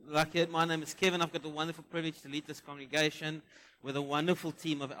like you heard, my name is Kevin. I've got the wonderful privilege to lead this congregation with a wonderful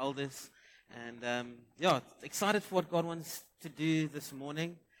team of elders. And excited for what God wants to do this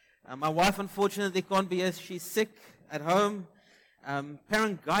morning. My wife, unfortunately, can't be here. She's sick at home.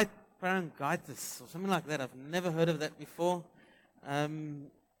 Parangitis or something like that. I've never heard of that before.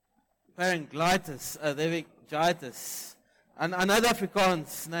 Parangitis. I know the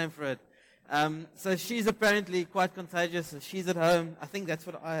Afrikaans name for it. So she's apparently quite contagious. So she's at home. I think that's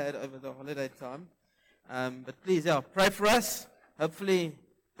what I had over the holiday time. But please, pray for us. Hopefully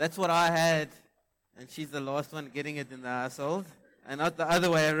that's what I had, and she's the last one getting it in the household, and not the other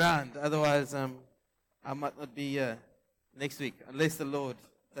way around. Otherwise, I might not be here next week unless the Lord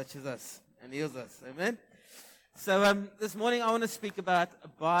touches us and heals us. Amen. So this morning I want to speak about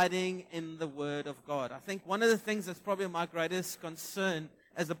abiding in the Word of God. I think one of the things that's probably my greatest concern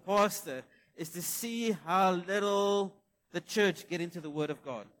as a pastor is to see how little the church get into the Word of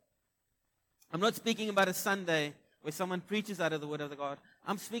God. I'm not speaking about a Sunday where someone preaches out of the Word of God.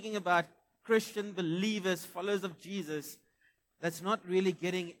 I'm speaking about Christian believers, followers of Jesus, that's not really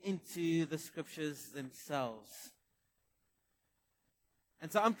getting into the Scriptures themselves.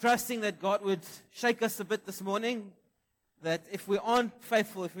 And so I'm trusting that God would shake us a bit this morning, that if we aren't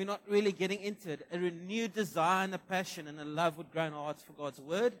faithful, if we're not really getting into it, a renewed desire and a passion and a love would grow in our hearts for God's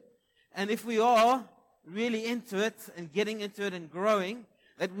Word. And if we are really into it and getting into it and growing,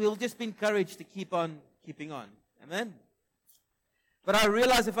 that we'll just be encouraged to keep on keeping on. Amen? But I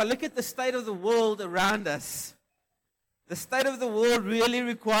realize if I look at the state of the world around us, the state of the world really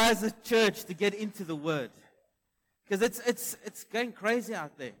requires the church to get into the Word. Because it's going crazy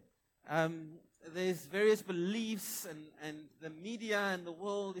out there. There's various beliefs, and the media and the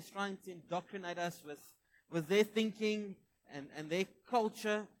world is trying to indoctrinate us with their thinking and their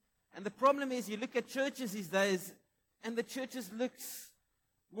culture. And the problem is, you look at churches these days, and the churches looks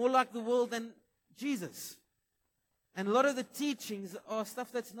more like the world than Jesus. And a lot of the teachings are stuff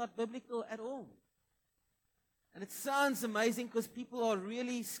that's not biblical at all. And it sounds amazing because people are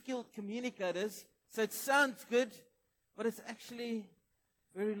really skilled communicators. So it sounds good, but it's actually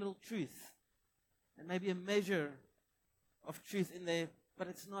very little truth. And maybe a measure of truth in there, but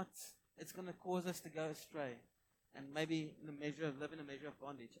it's not. It's going to cause us to go astray. And maybe live in a measure of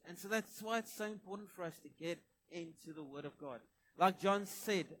bondage. And so that's why it's so important for us to get into the Word of God. Like John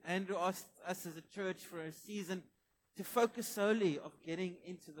said, Andrew asked us as a church for a season to focus solely of getting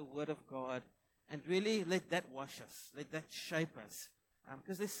into the Word of God and really let that wash us, let that shape us.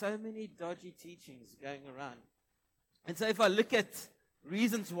 Because there's so many dodgy teachings going around. And so if I look at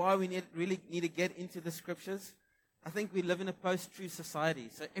reasons why we really need to get into the Scriptures, I think we live in a post-truth society.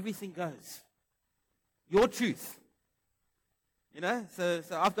 So everything goes. Your truth. So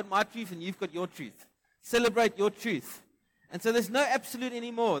I've got my truth and you've got your truth. Celebrate your truth. And so there's no absolute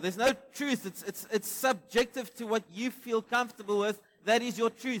anymore. There's no truth. It's subjective to what you feel comfortable with. That is your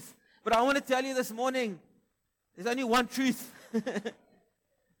truth. But I want to tell you this morning, there's only one truth.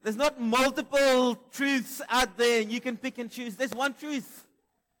 There's not multiple truths out there and you can pick and choose. There's one truth.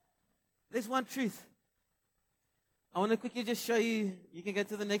 There's one truth. I want to quickly just show you. You can go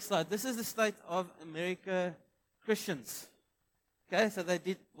to the next slide. This is the state of America Christians. Okay, so they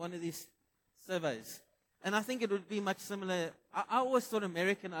did one of these surveys. And I think it would be much similar. I always thought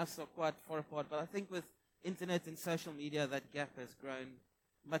America and us are quite far apart, but I think with internet and social media, that gap has grown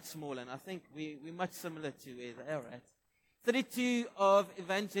much smaller. And I think we're much similar to where they are at. 32 of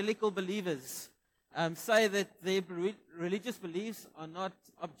evangelical believers say that their religious beliefs are not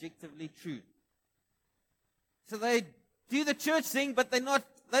objectively true. So they do the church thing, but they're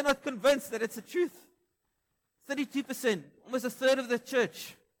not convinced that it's the truth. 32%, almost a third of the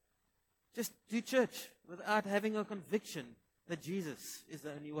church, just do church without having a conviction that Jesus is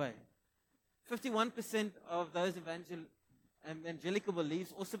the only way. 51% of those evangelical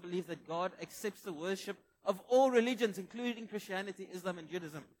beliefs also believe that God accepts the worship of all religions, including Christianity, Islam, and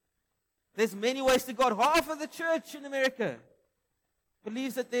Judaism. There's many ways to God. Half of the church in America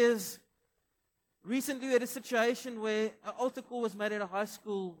believes that there's. Recently, we had a situation where an altar call was made at a high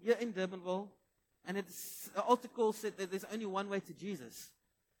school here in Durbanville, and the altar call said that there's only one way to Jesus.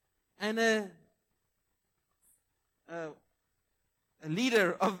 And a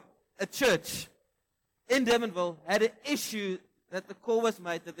leader of a church in Durbanville had an issue that the call was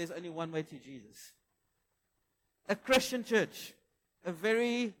made that there's only one way to Jesus. A Christian church,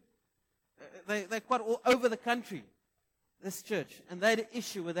 they're quite all over the country, this church, and they had an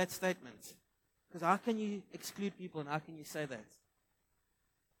issue with that statement. Because how can you exclude people and how can you say that?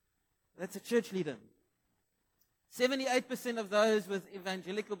 That's a church leader. 78% of those with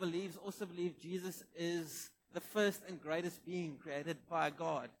evangelical beliefs also believe Jesus is the first and greatest being created by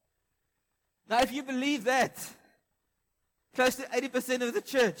God. Now, if you believe that, close to 80% of the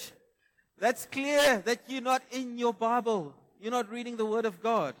church, that's clear that you're not in your Bible. You're not reading the Word of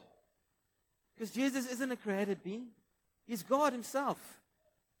God. Because Jesus isn't a created being. He's God himself.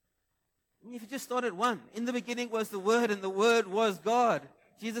 I mean, if you just start at one. In the beginning was the Word, and the Word was God,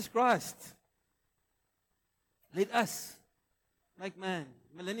 Jesus Christ. Let us make man.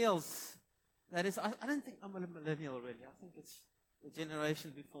 Millennials, that is, I don't think I'm a millennial really. I think it's the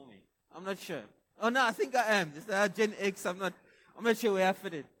generation before me. I'm not sure. Oh no, I think I am. This Gen X, I'm not sure where I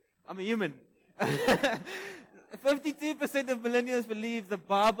fit in. I'm a human. 52% of millennials believe the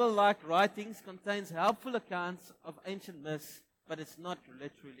Bible-like writings contains helpful accounts of ancient myths, but it's not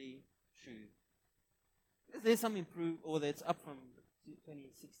literally true. There's some improved, or that's up from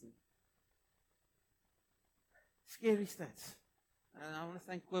 2016. Scary stats. And I want to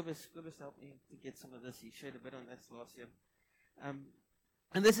thank Quibus. Quibus helped me to get some of this. He shared a bit on this last year.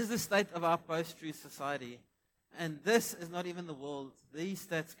 And this is the state of our post-truth society. And this is not even the world. These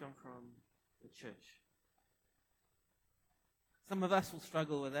stats come from the church. Some of us will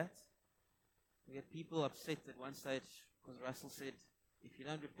struggle with that. We get people upset at one stage because Russell said, if you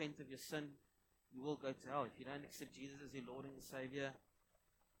don't repent of your sin, you will go to hell. If you don't accept Jesus as your Lord and Savior,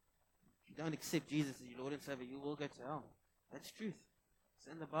 if you don't accept Jesus as your Lord and Savior, you will go to hell. That's truth. It's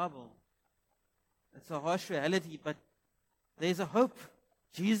in the Bible. It's a harsh reality, but there's a hope.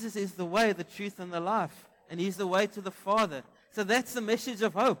 Jesus is the way, the truth, and the life. And He's the way to the Father. So that's the message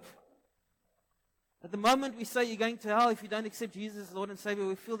of hope. At the moment we say you're going to hell if you don't accept Jesus as Lord and Savior,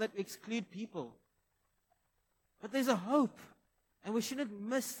 we feel that we exclude people. But there's a hope. And we shouldn't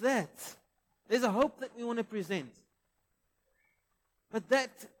miss that. There's a hope that we want to present. But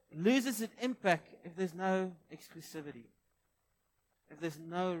that loses its impact if there's no exclusivity. If there's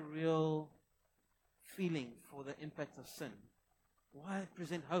no real feeling for the impact of sin. Why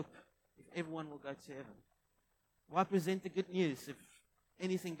present hope if everyone will go to heaven? Why present the good news if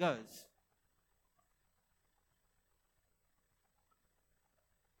anything goes?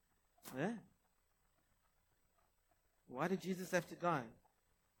 Yeah. Why did Jesus have to die?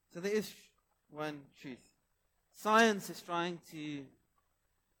 So there is one truth. Science is trying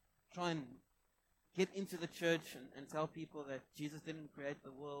and get into the church and tell people that Jesus didn't create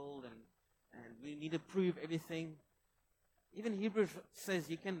the world and we need to prove everything. Even Hebrews says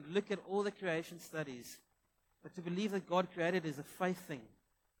you can look at all the creation studies, but to believe that God created is a faith thing.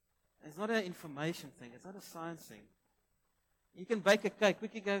 It's not an information thing. It's not a science thing. You can bake a cake. We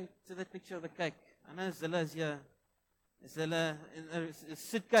could go to that picture of the cake. I know Zilla's here. Zilla,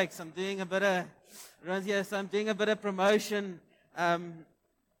 Sit Cakes. I'm doing a bit of promotion.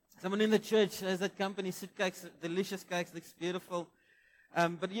 Someone in the church has that company, Sit Cakes, delicious cakes, looks beautiful.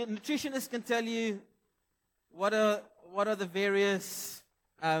 But your nutritionists can tell you what are the various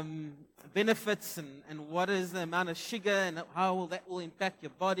benefits and what is the amount of sugar and how that will impact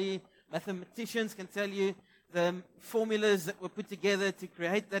your body. Mathematicians can tell you the formulas that were put together to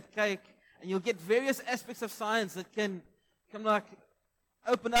create that cake. And you'll get various aspects of science that can like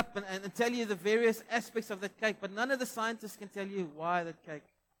open up and tell you the various aspects of that cake. But none of the scientists can tell you why that cake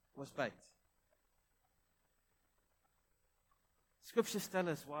was baked. Scriptures tell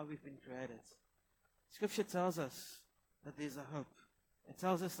us why we've been created. Scripture tells us that there's a hope. It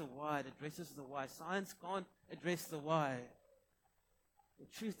tells us the why. It addresses the why. Science can't address the why. The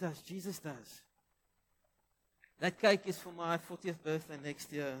truth does. Jesus does. That cake is for my 40th birthday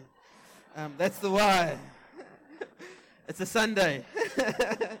next year. That's the why. It's a Sunday.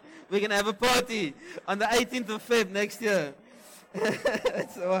 We're going to have a party on the 18th of Feb next year.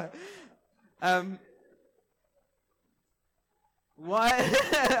 That's the why.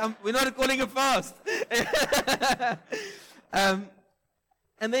 Why? We're not calling a fast.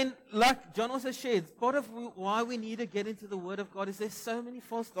 And then, like John also shared, part of why we need to get into the Word of God is there's so many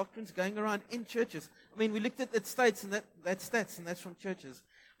false doctrines going around in churches. I mean, we looked at that stats, and that's stats, and that's from churches.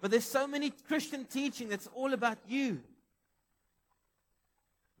 But there's so many Christian teaching that's all about you.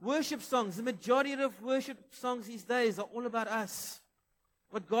 Worship songs, the majority of worship songs these days are all about us.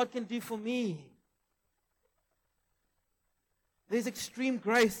 What God can do for me. There's extreme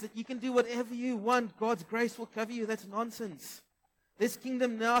grace that you can do whatever you want. God's grace will cover you. That's nonsense. There's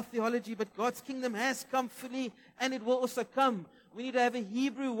kingdom now theology, but God's kingdom has come fully and it will also come. We need to have a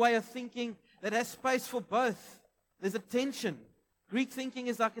Hebrew way of thinking that has space for both. There's a tension. Greek thinking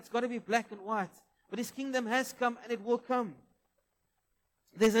is like it's got to be black and white. But His kingdom has come and it will come.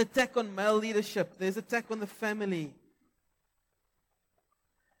 There's an attack on male leadership. There's an attack on the family.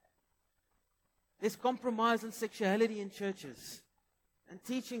 There's compromise on sexuality in churches. And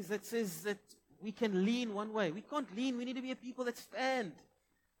teachings that says that we can lean one way. We can't lean. We need to be a people that stand.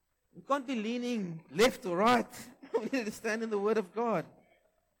 We can't be leaning left or right. We need to stand in the Word of God.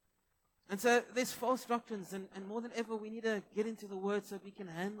 And so there's false doctrines, and more than ever, we need to get into the Word so we can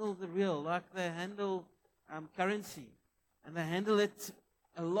handle the real, like they handle currency. And they handle it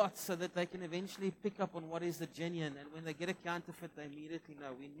a lot so that they can eventually pick up on what is the genuine. And when they get a counterfeit, they immediately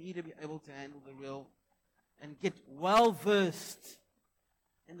know. We need to be able to handle the real and get well versed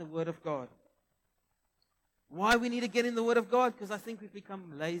in the Word of God. Why we need to get in the Word of God? Because I think we've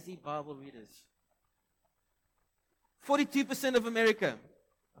become lazy Bible readers. 42% of America.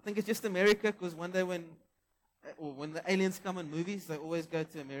 I think it's just America, because one day when the aliens come in movies, they always go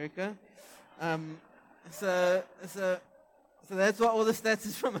to America. So that's why all the stats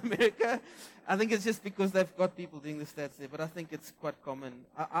is from America. I think it's just because they've got people doing the stats there, but I think it's quite common.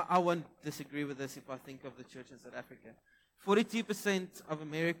 I won't disagree with this if I think of the church in South Africa. 42% of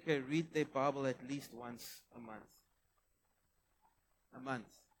America read their Bible at least once a month. A month.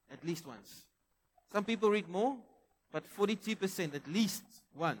 At least once. Some people read more, but 42% at least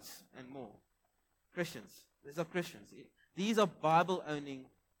once and more. Christians. These are Christians. These are Bible-owning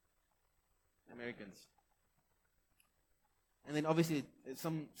Americans. And then obviously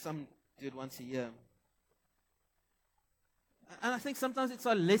some do it once a year. And I think sometimes it's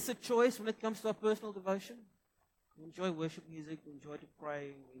our lesser choice when it comes to our personal devotion. We enjoy worship music, we enjoy to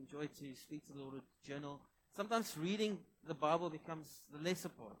pray, we enjoy to speak to the Lord, journal. Sometimes reading the Bible becomes the lesser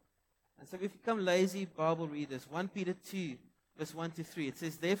part. And so we've become lazy Bible readers. 1 Peter 2, verse 1 to 3. It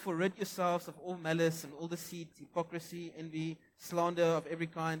says, "Therefore rid yourselves of all malice and all deceit, hypocrisy, envy, slander of every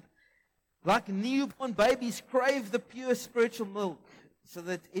kind. Like newborn babies, crave the pure spiritual milk, so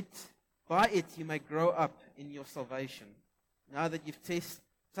that by it you may grow up in your salvation, now that you've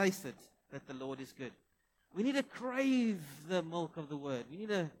tasted that the Lord is good." We need to crave the milk of the Word. We need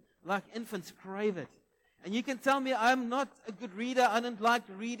to, like infants, crave it. And you can tell me I'm not a good reader, I don't like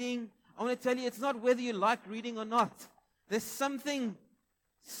reading. I want to tell you, it's not whether you like reading or not. There's something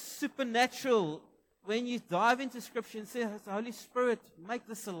supernatural when you dive into Scripture and say, "Holy Spirit, make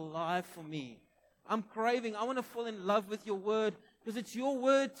this alive for me. I'm craving. I want to fall in love with your Word, because it's your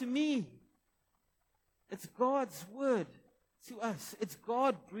Word to me. It's God's Word to us. It's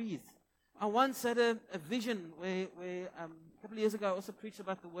God-breathed." I once had a vision where a couple of years ago I also preached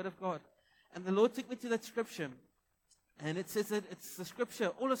about the Word of God. And the Lord took me to that Scripture. And it says that it's the Scripture,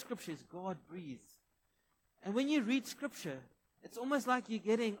 all of Scripture is God-breathed. And when you read Scripture, it's almost like you're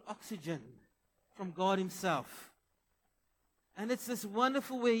getting oxygen from God Himself. And it's this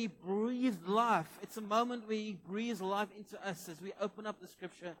wonderful way He breathed life. It's a moment where He breathes life into us as we open up the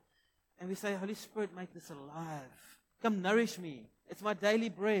Scripture and we say, "Holy Spirit, make this alive. Come nourish me. It's my daily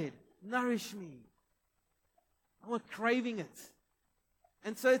bread. Nourish me." I want craving it.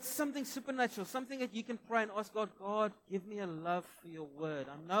 And so it's something supernatural, something that you can pray and ask God, "God, give me a love for your Word.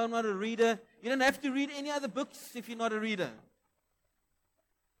 I know I'm not a reader. You don't have to read any other books if you're not a reader.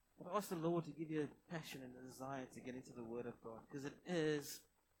 But ask the Lord to give you a passion and a desire to get into the Word of God, because it is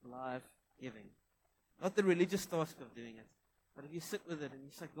life-giving. Not the religious task of doing it, but if you sit with it and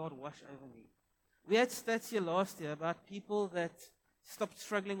you say, "God, wash over me." We had stats here last year about people that stopped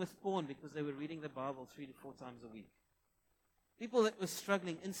struggling with porn because they were reading the Bible 3 to 4 times a week. People that were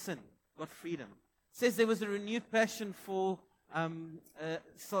struggling in sin got freedom. It says there was a renewed passion for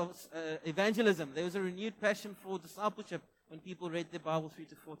evangelism. There was a renewed passion for discipleship when people read their Bible 3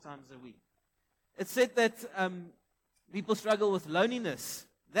 to 4 times a week. It said that people struggle with loneliness.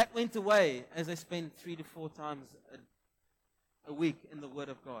 That went away as they spent 3 to 4 times a week in the Word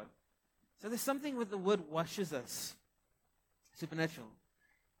of God. So there's something with the Word washes us. Supernatural.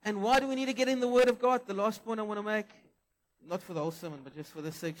 And why do we need to get in the Word of God? The last point I want to make, not for the whole sermon, but just for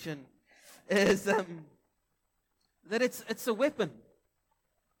this section, is that it's a weapon.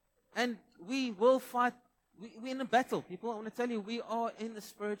 And we will fight. We're in a battle, people. I want to tell you, we are in a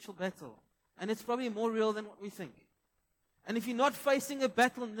spiritual battle. And it's probably more real than what we think. And if you're not facing a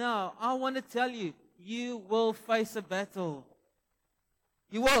battle now, I want to tell you, you will face a battle.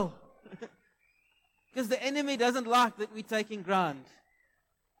 You will. Because the enemy doesn't like that we're taking ground.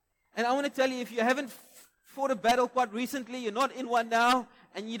 And I want to tell you, if you haven't fought a battle quite recently, you're not in one now,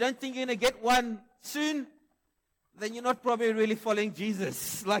 and you don't think you're going to get one soon, then you're not probably really following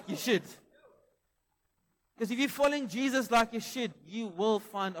Jesus like you should. Because if you're following Jesus like you should, you will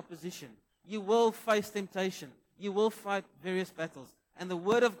find opposition. You will face temptation. You will fight various battles. And the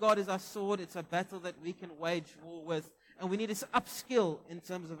Word of God is our sword. It's a battle that we can wage war with. And we need to upskill in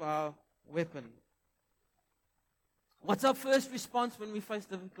terms of our weapon. What's our first response when we face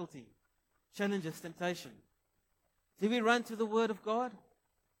difficulty, challenges, temptation? Do we run to the Word of God?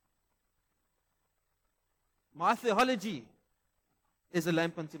 My theology is a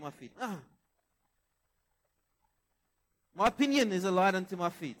lamp unto my feet. No. My opinion is a light unto my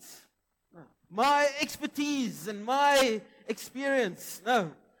feet. No. My expertise and my experience.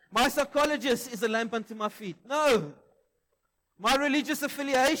 No. My psychologist is a lamp unto my feet. No. My religious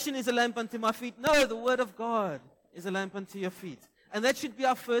affiliation is a lamp unto my feet. No, the Word of God is a lamp unto your feet. And that should be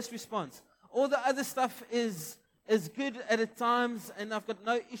our first response. All the other stuff is good at times, and I've got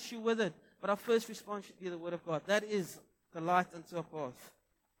no issue with it. But our first response should be the Word of God. That is the light unto our path.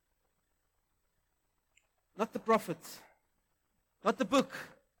 Not the prophets. Not the book.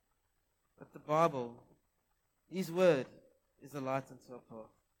 But the Bible. His Word is the light unto our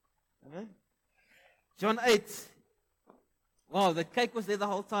path. Amen? John 8. Wow, the cake was there the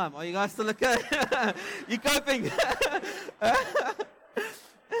whole time. Are you guys still okay? You coping?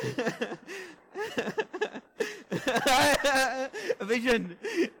 Vision.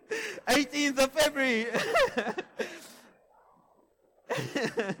 18th of February.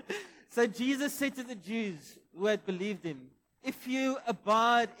 So Jesus said to the Jews who had believed him, if you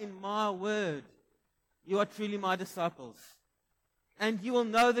abide in my word, you are truly my disciples. And you will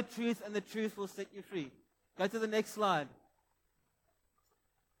know the truth, and the truth will set you free. Go to the next slide.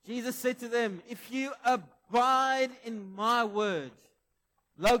 Jesus said to them, if you abide in my word,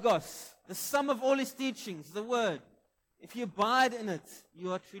 Logos, the sum of all his teachings, the word, if you abide in it,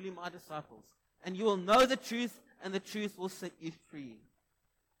 you are truly my disciples. And you will know the truth, and the truth will set you free.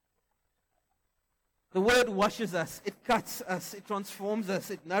 The word washes us, it cuts us, it transforms us,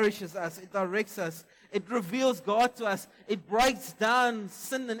 it nourishes us, it directs us, it reveals God to us, it breaks down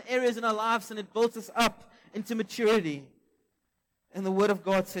sin and areas in our lives, and it builds us up into maturity. And the Word of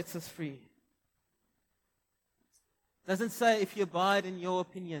God sets us free. It doesn't say if you abide in your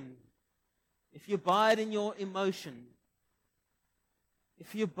opinion, if you abide in your emotion,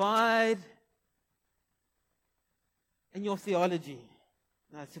 if you abide in your theology.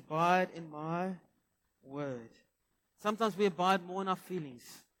 No, it's abide in my word. Sometimes we abide more in our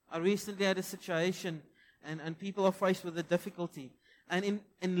feelings. I recently had a situation, and people are faced with a difficulty. And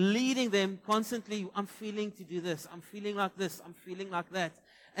in leading them constantly, I'm feeling to do this, I'm feeling like this, I'm feeling like that.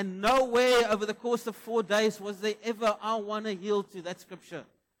 And nowhere over the course of 4 days was there ever, I want to yield to that scripture.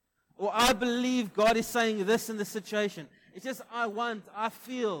 Or I believe God is saying this in the situation. It's just I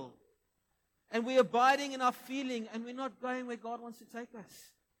feel. And we're abiding in our feeling, and we're not going where God wants to take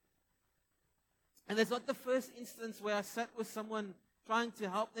us. And that's not the first instance where I sat with someone trying to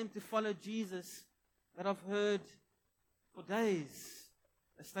help them to follow Jesus that I've heard for days.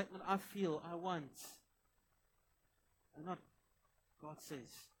 A statement, I feel, I want. And not God says.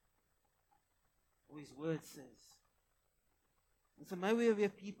 Or His Word says. And so may we be a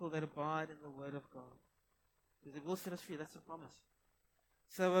people that abide in the Word of God. Because it will set us free. That's a promise.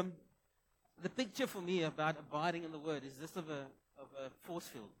 So the picture for me about abiding in the Word is this of a force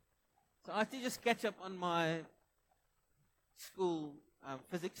field. So I had to just catch up on my school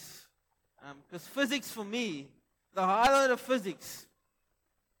physics. Because physics for me, the highlight of physics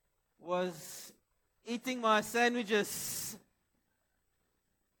was eating my sandwiches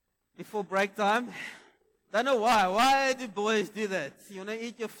before break time. Don't know why. Why do boys do that? You want to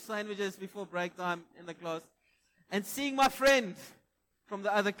eat your sandwiches before break time in the class. And seeing my friend from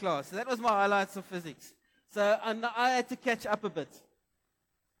the other class. So that was my highlights of physics. So I had to catch up a bit.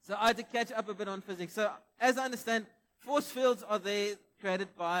 On physics. So as I understand, force fields are there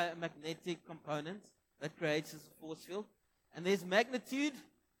created by a magnetic component that creates a force field. And there's magnitude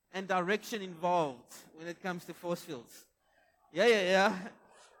and direction involved when it comes to force fields. Yeah.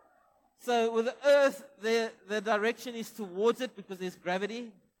 So with the Earth, the direction is towards it because there's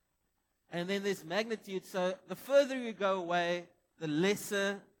gravity. And then there's magnitude. So the further you go away, the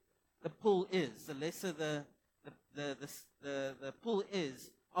lesser the pull is. The lesser the pull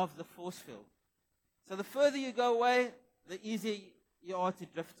is of the force field. So the further you go away, the easier you are to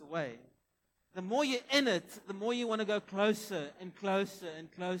drift away. The more you're in it, the more you want to go closer and closer and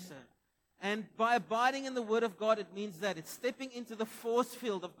closer. And by abiding in the Word of God, it means that it's stepping into the force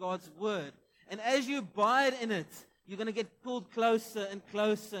field of God's Word. And as you abide in it, you're going to get pulled closer and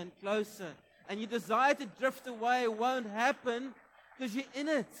closer and closer. And your desire to drift away won't happen because you're in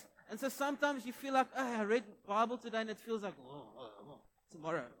it. And so sometimes you feel like, I read the Bible today and it feels like,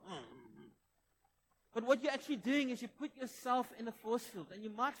 tomorrow. But what you're actually doing is you put yourself in a force field, and you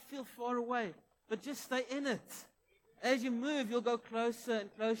might feel far away, but just stay in it. As you move, you'll go closer and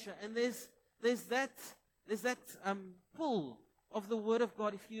closer, and there's that pull of the Word of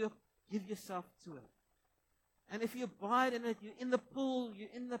God if you give yourself to it. And if you abide in it, you're in the pull, you're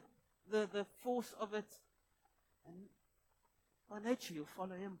in the force of it, and by nature you'll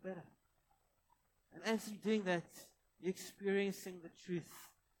follow Him better. And as you're doing that, you're experiencing the truth,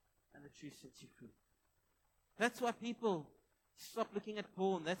 and the truth sets you free. That's why people stop looking at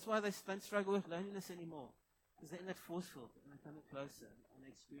porn. That's why they don't struggle with loneliness anymore. Because they're in that force field, and they're coming closer, and they're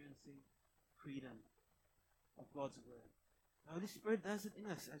experiencing freedom of God's word. The Holy Spirit does it in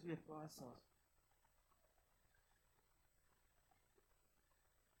us as we apply ourselves.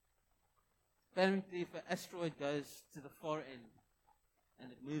 Apparently, if an asteroid goes to the far end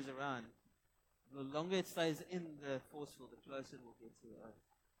and it moves around, the longer it stays in the force field, the closer it will get to the earth.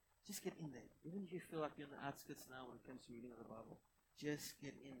 Just get in there. Even if you feel like you're on the outskirts now when it comes to reading of the Bible, just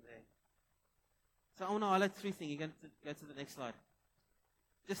get in there. So I want to highlight 3 things. You're going to go to the next slide.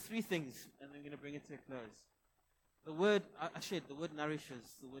 Just 3 things, and then we're going to bring it to a close. The word, I shared, the word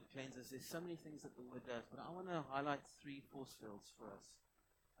nourishes, the word cleanses. There's so many things that the word does, but I want to highlight 3 force fields for us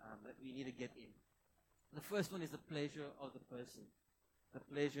that we need to get in. The first one is the pleasure of the person. The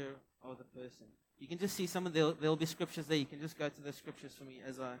pleasure of the person. You can just see some of there'll be scriptures there. You can just go to the scriptures for me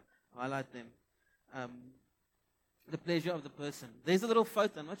as I highlight them. The pleasure of the person. There's a little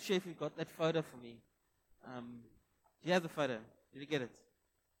photo. I'm not sure if you've got that photo for me. Do you have the photo? Did you get it?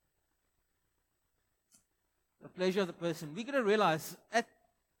 The pleasure of the person. We're going to realize at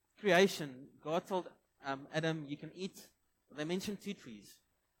creation, God told Adam, you can eat. They mentioned 2 trees.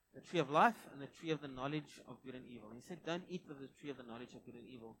 The tree of life and the tree of the knowledge of good and evil. He said, don't eat of the tree of the knowledge of good and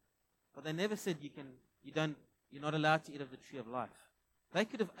evil. But they never said you're not allowed to eat of the tree of life. They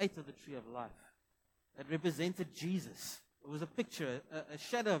could have ate of the tree of life. That represented Jesus. It was a picture, a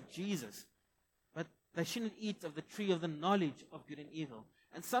shadow of Jesus. But they shouldn't eat of the tree of the knowledge of good and evil.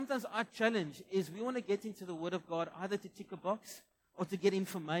 And sometimes our challenge is we want to get into the Word of God either to tick a box or to get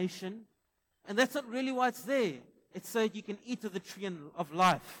information. And that's not really why it's there. It's so that you can eat of the tree of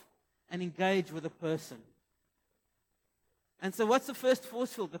life and engage with a person. And so what's the first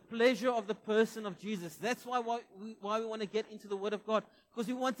force field? The pleasure of the person of Jesus. That's why we want to get into the Word of God. Because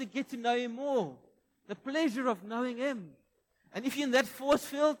we want to get to know Him more. The pleasure of knowing Him. And if you're in that force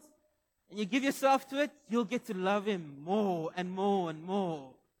field and you give yourself to it, you'll get to love Him more and more and more.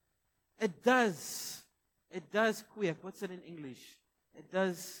 It does quick. What's it in English? It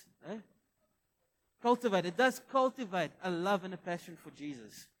does cultivate. It does cultivate a love and a passion for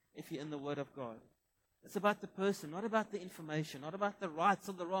Jesus if you're in the Word of God. It's about the person, not about the information, not about the rights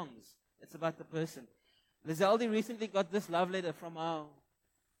or the wrongs. It's about the person. Lizaldi recently got this love letter from our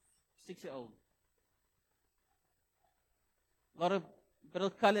 6-year-old. A bit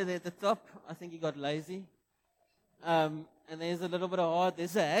of color there at the top. I think he got lazy. And there's a little bit of heart.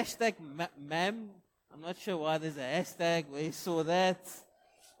 There's a hashtag, ma'am. I'm not sure why there's a hashtag where you saw that.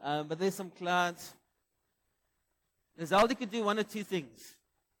 But there's some clouds. Lizaldi could do 1 or 2 things.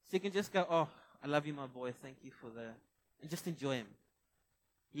 So you can just go, oh, I love you, my boy. Thank you for and just enjoy him.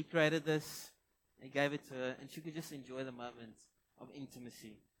 He created this. He gave it to her. And she could just enjoy the moment of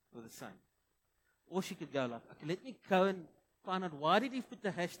intimacy with the son. Or she could go like, okay, let me go and find out why did he put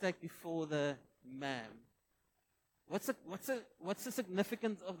the hashtag before the ma'am? What's the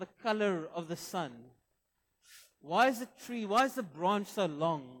significance of the color of the sun? Why is the tree, why is the branch so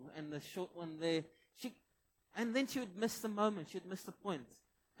long and the short one there? And then she would miss the moment. She would miss the point.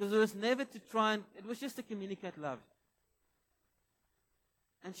 Because it was never to try and, it was just to communicate love.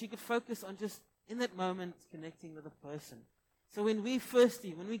 And she could focus on just, in that moment, connecting with a person. So when we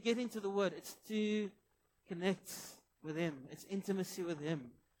get into the Word, it's to connect with Him. It's intimacy with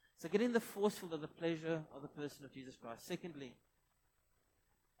Him. So get in the forceful of the pleasure of the person of Jesus Christ. Secondly,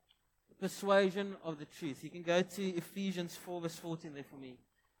 the persuasion of the truth. You can go to Ephesians 4 verse 14 there for me.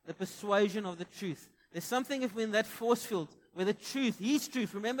 The persuasion of the truth. There's something if we're in that force field where the truth, His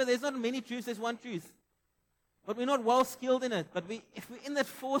truth. Remember, there's not many truths, there's one truth. But we're not well skilled in it. But if we're in that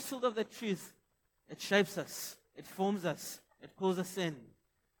force field of the truth, it shapes us. It forms us. It pulls us in.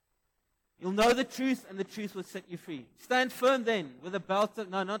 You'll know the truth, and the truth will set you free. Stand firm then with a belt of,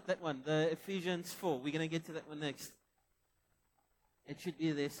 no, not that one, the Ephesians 4. We're going to get to that one next. It should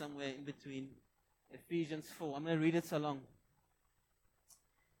be there somewhere in between. Ephesians 4. I'm going to read it so long.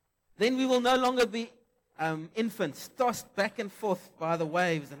 Then we will no longer be infants, tossed back and forth by the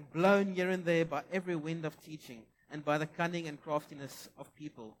waves and blown here and there by every wind of teaching and by the cunning and craftiness of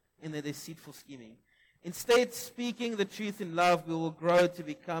people in their deceitful scheming. Instead, speaking the truth in love, we will grow to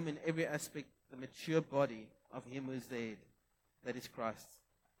become in every aspect the mature body of Him who is the head, that is Christ.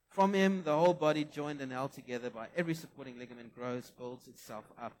 From Him, the whole body, joined and held together by every supporting ligament, grows, builds itself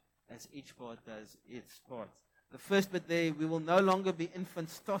up as each part does its part. The first bit there, we will no longer be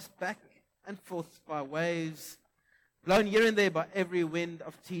infants tossed back and forth by waves, blown here and there by every wind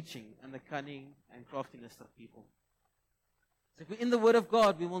of teaching and the cunning and craftiness of people. So if we're in the Word of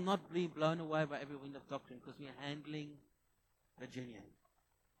God, we will not be blown away by every wind of doctrine because we're handling the genuine.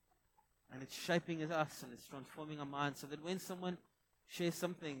 And it's shaping us and it's transforming our minds so that when someone shares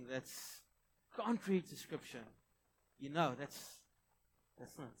something that's contrary to Scripture, you know that's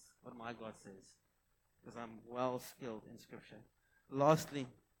not what my God says, because I'm well skilled in Scripture. Lastly,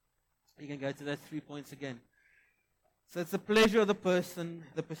 you can go to those 3 points again. So it's the pleasure of the person,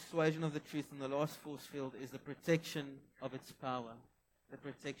 the persuasion of the truth, and the last force field is the protection of its power. The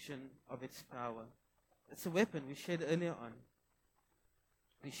protection of its power. It's a weapon we shared earlier on.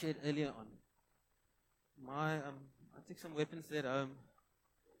 I took some weapons there at home.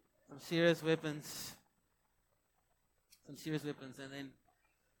 Some serious weapons. And then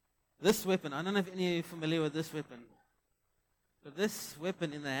this weapon, I don't know if any of you are familiar with this weapon. But this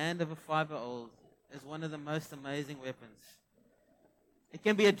weapon in the hand of a 5-year-old is one of the most amazing weapons. It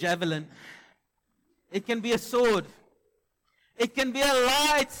can be a javelin. It can be a sword. It can be a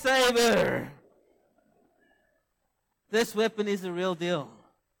lightsaber. This weapon is the real deal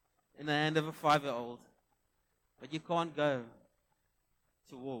in the hand of a 5-year-old. But you can't go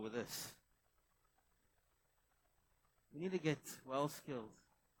to war with this. We need to get well skilled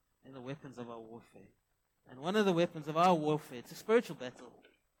in the weapons of our warfare. And one of the weapons of our warfare, it's a spiritual battle.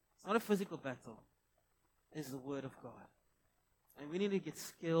 It's not a physical battle. Is the Word of God. And we need to get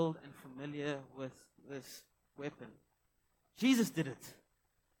skilled and familiar with this weapon. Jesus did it.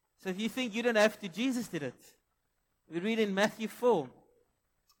 So if you think you don't have to, Jesus did it. We read in Matthew 4,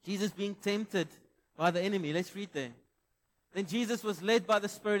 Jesus being tempted by the enemy. Let's read there. Then Jesus was led by the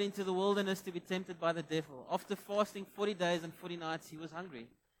Spirit into the wilderness to be tempted by the devil. After fasting 40 days and 40 nights, he was hungry.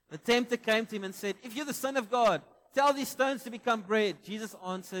 The tempter came to him and said, "If you're the Son of God, tell these stones to become bread." Jesus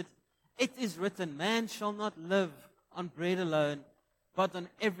answered, "It is written, man shall not live on bread alone, but on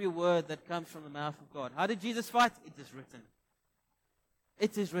every word that comes from the mouth of God." How did Jesus fight? It is written.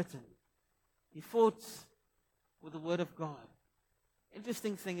 It is written. He fought with the Word of God.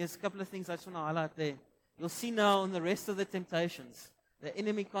 Interesting thing is, a couple of things I just want to highlight there. You'll see now in the rest of the temptations, the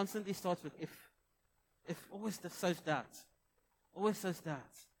enemy constantly starts with if always sows doubt. Always sows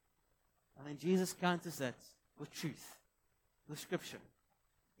doubt. And then Jesus counters that with truth, with Scripture.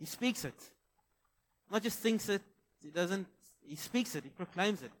 He speaks it. Not just thinks it, he speaks it, he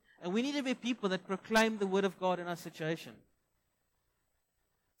proclaims it. And we need to be people that proclaim the Word of God in our situation.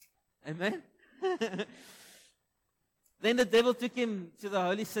 Amen? Then the devil took him to the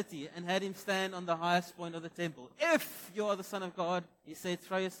holy city and had him stand on the highest point of the temple. "If you are the Son of God," he said,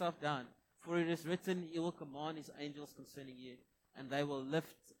 "throw yourself down. For it is written, he will command his angels concerning you, and they will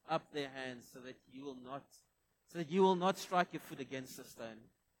lift up their hands so that you will not strike your foot against a stone."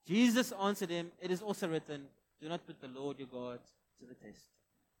 Jesus answered him, "It is also written, do not put the Lord your God to the test."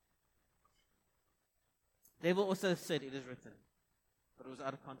 The devil also said, "It is written," but it was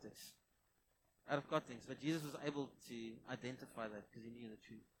out of context. But Jesus was able to identify that because he knew the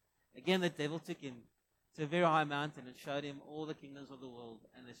truth. Again, the devil took him to a very high mountain and showed him all the kingdoms of the world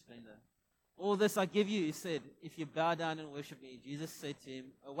and their splendor. "All this I give you," he said, "if you bow down and worship me." Jesus said to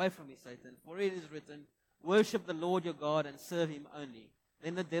him, "Away from me, Satan, for it is written, worship the Lord your God and serve him only."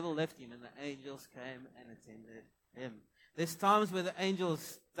 Then the devil left him and the angels came and attended him. There's times where the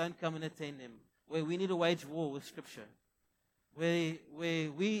angels don't come and attend him, where we need to wage war with Scripture, where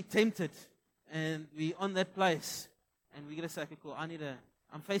we tempted and we on that place and we get to say, "Okay, cool,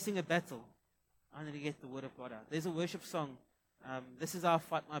 I'm facing a battle. I need to get the Word of God out." There's a worship song, "This is how I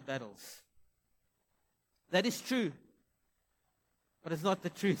fight my battles." That is true, but it's not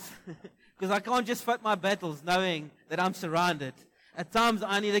the truth. Because I can't just fight my battles knowing that I'm surrounded. At times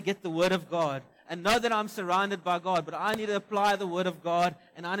I need to get the Word of God and know that I'm surrounded by God, but I need to apply the Word of God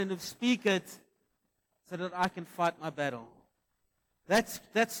and I need to speak it so that I can fight my battle.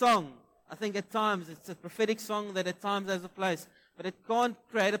 That song, I think at times it's a prophetic song that at times has a place, but it can't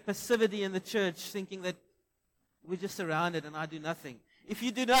create a passivity in the church thinking that we're just surrounded and I do nothing. If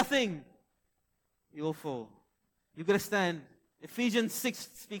you do nothing, you will fall. You've got to stand. Ephesians 6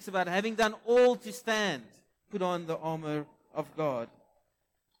 speaks about having done all to stand. Put on the armor of God.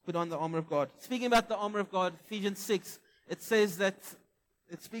 Put on the armor of God. Speaking about the armor of God, Ephesians 6, it says that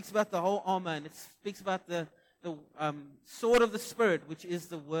it speaks about the whole armor, and it speaks about the sword of the Spirit, which is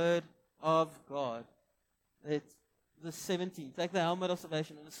the Word of God. It's the 17. Take the helmet of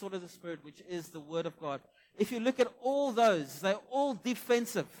salvation and the sword of the Spirit, which is the Word of God. If you look at all those, they're all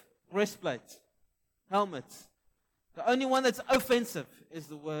defensive. Breastplate, helmets. The only one that's offensive is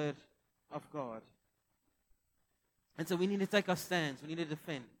the Word of God. And so we need to take our stands. We need to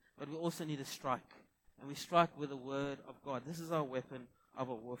defend. But we also need to strike. And we strike with the Word of God. This is our weapon of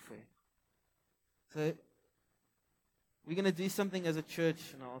our warfare. So We're going to do something as a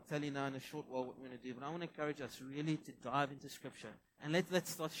church, and I'll tell you now in a short while what we're going to do. But I want to encourage us really to dive into Scripture and let that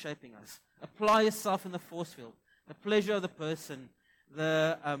start shaping us. Apply yourself in the force field. The pleasure of the person,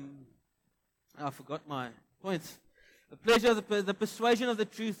 I forgot my points. The pleasure of the persuasion of the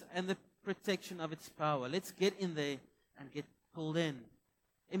truth, and the protection of its power. Let's get in there and get pulled in.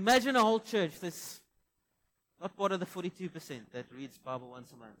 Imagine a whole church that's not part of the 42% that reads Bible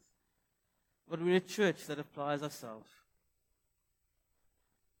once a month. But we're a church that applies ourselves.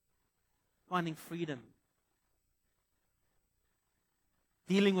 Finding freedom.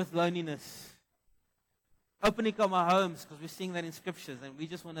 Dealing with loneliness. Opening up our homes, because we're seeing that in Scriptures, and we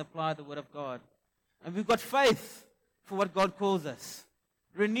just want to apply the Word of God. And we've got faith for what God calls us.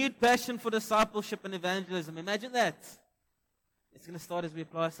 Renewed passion for discipleship and evangelism. Imagine that. It's going to start as we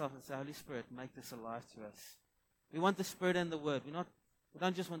apply ourselves and say, Holy Spirit, make this alive to us. We want the Spirit and the Word. We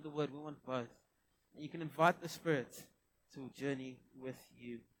don't just want the Word, we want both. And you can invite the Spirit to journey with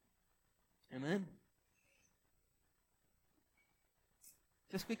you. Amen.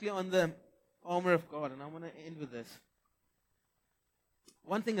 Just quickly on the armor of God, and I want to end with this.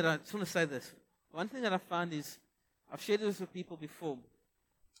 One thing that I just want to say this. One thing that I found is, I've shared this with people before.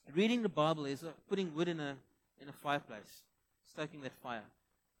 Reading the Bible is putting wood in a fireplace, stoking that fire.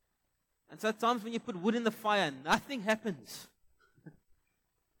 And so at times when you put wood in the fire, nothing happens.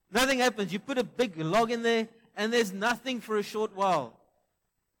 Nothing happens. You put a big log in there, and there's nothing for a short while.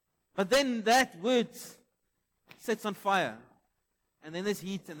 But then that wood sets on fire. And then there's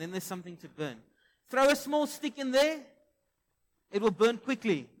heat, and then there's something to burn. Throw a small stick in there, it will burn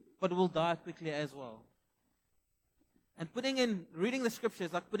quickly, but it will die quickly as well. And reading the Scripture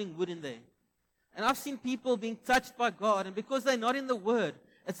is like putting wood in there. And I've seen people being touched by God, and because they're not in the Word,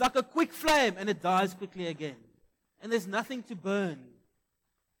 it's like a quick flame, and it dies quickly again. And there's nothing to burn.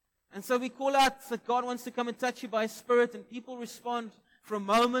 And so we call out that God wants to come and touch you by His Spirit, and people respond for a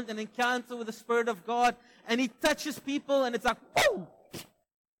moment, an encounter with the Spirit of God, and He touches people, and it's like, whoa!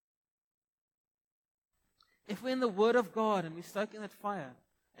 If we're in the Word of God, and we're stoking that fire,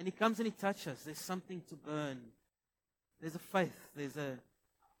 and He comes and He touches us, there's something to burn. There's a faith. There's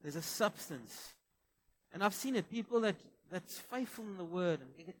a substance. And I've seen it. People that's faithful in the Word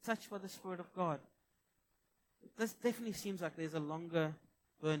and get touched by the Spirit of God. This definitely seems like there's a longer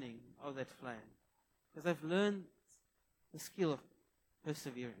burning of that flame. Because they've learned the skill of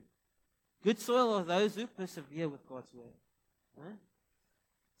persevering. Good soil are those who persevere with God's Word. Right?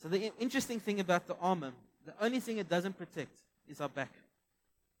 So the interesting thing about the armor, the only thing it doesn't protect is our back.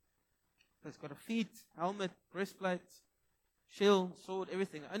 So it's got a feet, helmet, breastplate, shield, sword,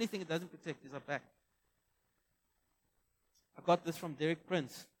 everything. The only thing it doesn't protect is our back. I got this from Derek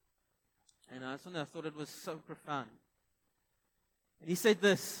Prince. And I thought it was so profound. And he said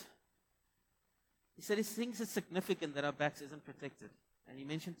this. He said he thinks it's significant that our backs isn't protected. And he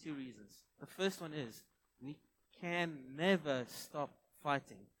mentioned two reasons. The first one is we can never stop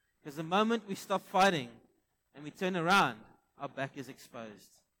fighting. Because the moment we stop fighting and we turn around, our back is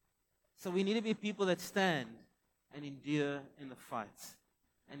exposed. So we need to be people that stand and endure in the fight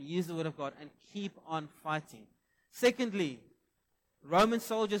and use the Word of God and keep on fighting. Secondly, Roman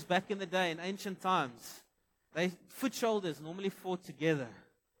soldiers back in the day, in ancient times, foot shoulders normally fought together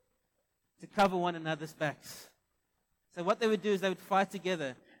to cover one another's backs. So what they would do is they would fight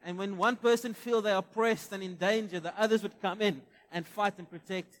together. And when one person feel they are oppressed and in danger, the others would come in and fight and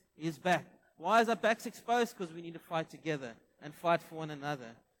protect his back. Why is our backs exposed? Because we need to fight together and fight for one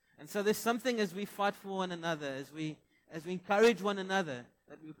another. And so there's something as we fight for one another, as we encourage one another,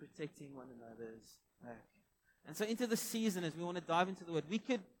 that we're protecting one another's back. And so into the season, as we want to dive into the Word, we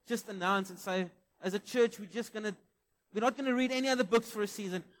could just announce and say, as a church, we're not going to read any other books for a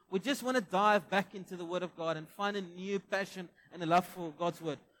season. We just want to dive back into the Word of God and find a new passion and a love for God's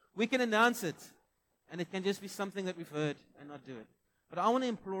Word. We can announce it, and it can just be something that we've heard and not do it. But I want to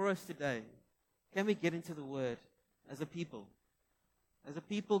implore us today, can we get into the Word as a people? As a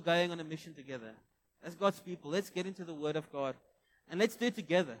people going on a mission together. As God's people, let's get into the Word of God, and let's do it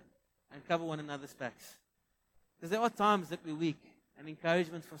together and cover one another's backs. Because there are times that we're weak, and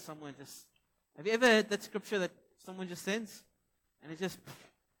encouragement for someone just... Have you ever heard that scripture that someone just sends? And it just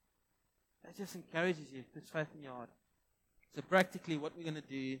encourages you, puts faith in your heart. So practically what we're going to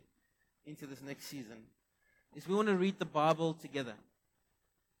do into this next season is we want to read the Bible together.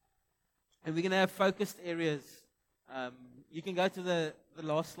 And we're going to have focused areas. You can go to the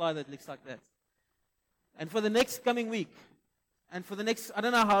last slide that looks like that. And for the next coming week, and for the next, I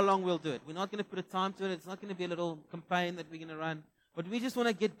don't know how long we'll do it. We're not going to put a time to it. It's not going to be a little campaign that we're going to run. But we just want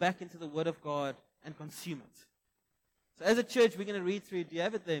to get back into the Word of God and consume it. So as a church, we're going to read through. Do you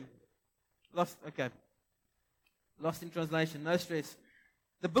have it there? Lost? Okay. Lost in translation, no stress.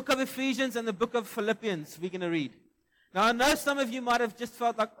 The book of Ephesians and the book of Philippians we're going to read. Now, I know some of you might have just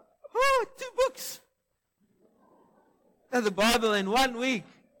felt like, oh, 2 books. The Bible in 1 week.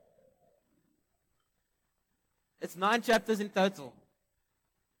 It's 9 chapters in total.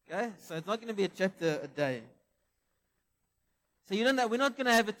 Okay? So it's not going to be a chapter a day. So you don't know, we're not going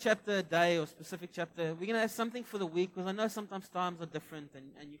to have a chapter a day or specific chapter. We're going to have something for the week, because I know sometimes times are different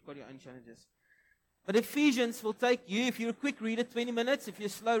and you've got your own challenges. But Ephesians will take you, if you're a quick reader, 20 minutes. If you're a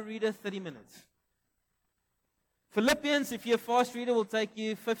slow reader, 30 minutes. Philippians, if you're a fast reader, will take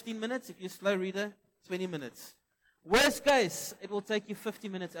you 15 minutes. If you're a slow reader, 20 minutes. Worst case, it will take you 50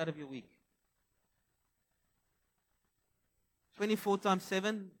 minutes out of your week. 24 times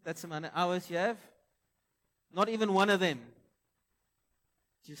 7, that's the amount of hours you have. Not even one of them.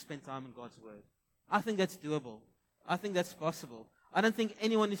 Just spend time in God's Word. I think that's doable. I think that's possible. I don't think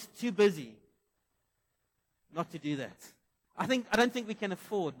anyone is too busy not to do that. I don't think we can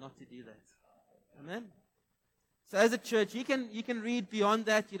afford not to do that. Amen? So as a church, you can read beyond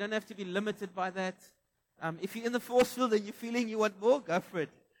that. You don't have to be limited by that. If you're in the force field and you're feeling you want more, go for it.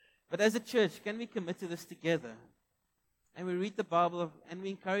 But as a church, can we commit to this together? And we read the Bible and we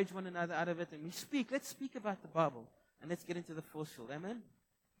encourage one another out of it, and we speak. Let's speak about the Bible, and let's get into the force field. Amen?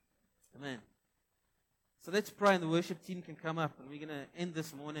 Amen. So let's pray, and the worship team can come up, and we're going to end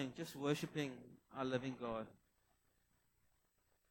this morning just worshiping our living God.